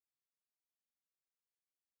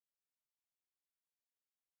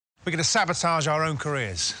We're going to sabotage our own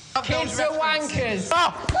careers. Kids are wankers!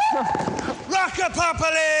 Oh!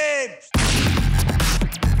 Rock-a-pocalypse!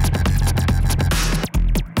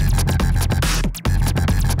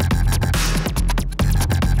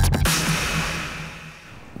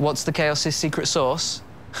 What's the Chaos's secret sauce?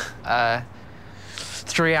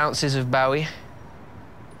 3 ounces of Bowie,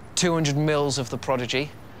 200 mils of the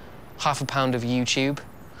Prodigy, half a pound of YouTube,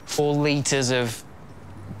 4 litres of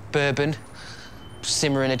bourbon,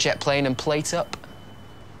 simmer in a jet plane and plate up.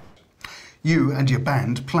 You and your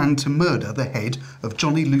band planned to murder the head of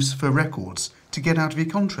Johnny Lucifer Records to get out of your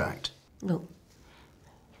contract. No,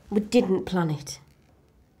 we didn't plan it.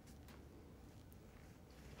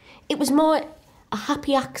 It was more a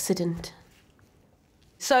happy accident.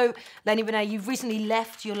 So, Lenny Benet, you've recently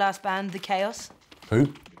left your last band, The Chaos.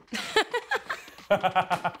 Who?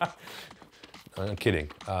 I'm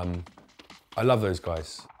kidding. I love those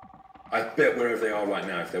guys. I bet wherever they are right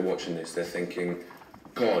now, if they're watching this, they're thinking,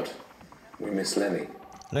 God, we miss Lenny.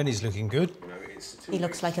 Lenny's looking good. You know, He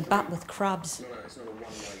looks like a bat with crabs. No, it's not a one-way.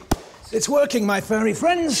 It's working, my furry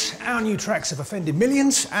friends. Our new tracks have offended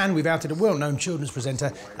millions, and we've outed a well-known children's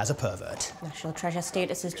presenter as a pervert. National treasure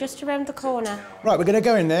status is just around the corner. Right, we're going to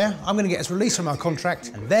go in there. I'm going to get us released from our contract,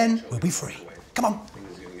 and then we'll be free. Come on.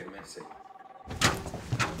 Things are going to get messy.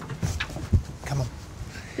 Come on.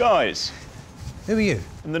 Guys, Who are you?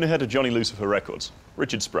 I'm the new head of Johnny Lucifer Records,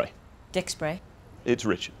 Richard Spray. Dick Spray. It's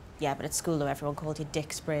Richard. Yeah, but at school, though, everyone called you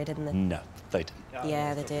Dick Spray, didn't they? No, they didn't.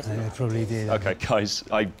 Yeah, they did. I probably did. OK, guys,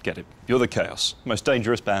 I get it. You're the Chaos, most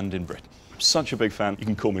dangerous band in Britain. I'm such a big fan, you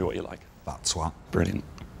can call me what you like. That's what. Brilliant.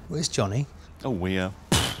 Where's Johnny? Oh, we,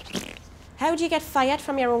 How do you get fired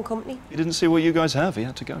from your own company? He didn't see what you guys have, he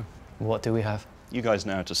had to go. What do we have? You guys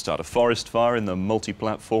now had to start a forest fire in the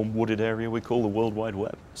multi-platform wooded area we call the World Wide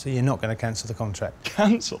Web. So you're not going to cancel the contract?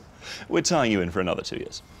 Cancel? We're tying you in for another 2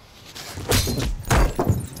 years.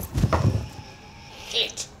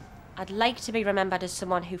 Shit! I'd like to be remembered as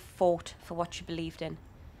someone who fought for what you believed in.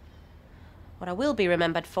 What I will be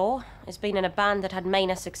remembered for is being in a band that had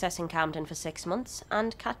minor success in Camden for 6 months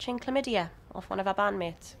and catching chlamydia off one of our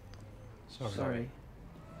bandmates. Sorry.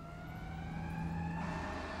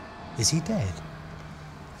 Is he dead?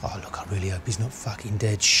 Oh, look, I really hope he's not fucking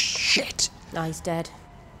dead. Shit! No, he's dead.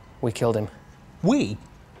 We killed him. We?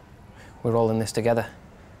 We're all in this together.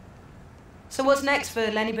 So what's next for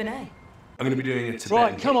Lenny Benet? I'm going to be doing it today.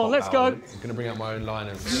 Right, come on, let's go. I'm going to bring out my own line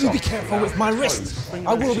of... You be careful with my wrists.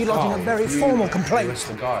 I will be lodging a very formal The complaint. rest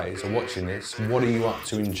of the guys are watching this. What are you up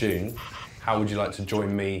to in June? How would you like to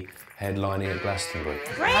join me headlining at Glastonbury?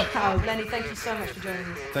 Great! Oh, Lenny, thank you so much for joining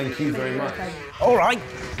us. Thank you very much. All right.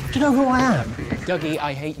 Do you know who I am? Dougie,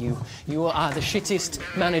 I hate you. You are the shittest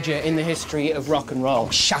manager in the history of rock and roll.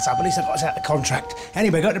 Shut up, at least I got us out of the contract.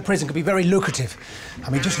 Anyway, going to prison could be very lucrative. I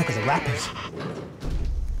mean, just look at the rappers.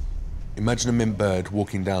 Imagine a mint bird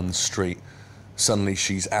walking down the street. Suddenly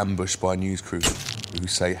she's ambushed by a news crew who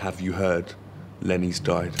say, "Have you heard? Lenny's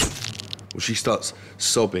died." Well, she starts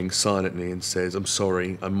sobbing silently and says, "I'm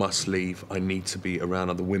sorry, I must leave. I need to be around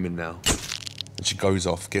other women now." And she goes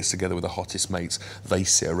off, gets together with the hottest mates. They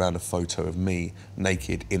sit around a photo of me,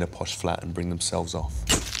 naked, in a posh flat and bring themselves off.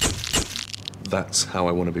 That's how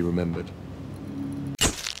I want to be remembered.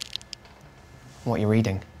 What are you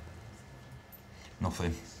reading?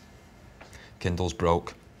 Nothing. Kindle's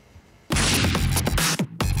broke.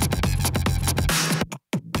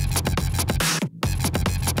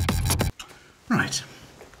 Right.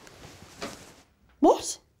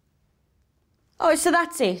 What? Oh, so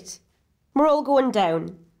that's it. We're all going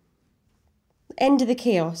down. End of the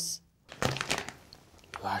chaos.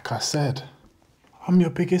 Like I said, I'm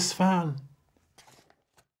your biggest fan.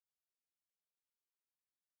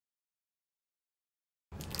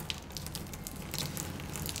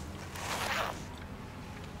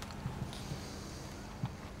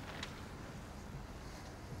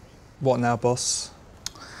 What now, boss?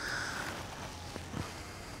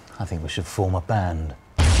 I think we should form a band.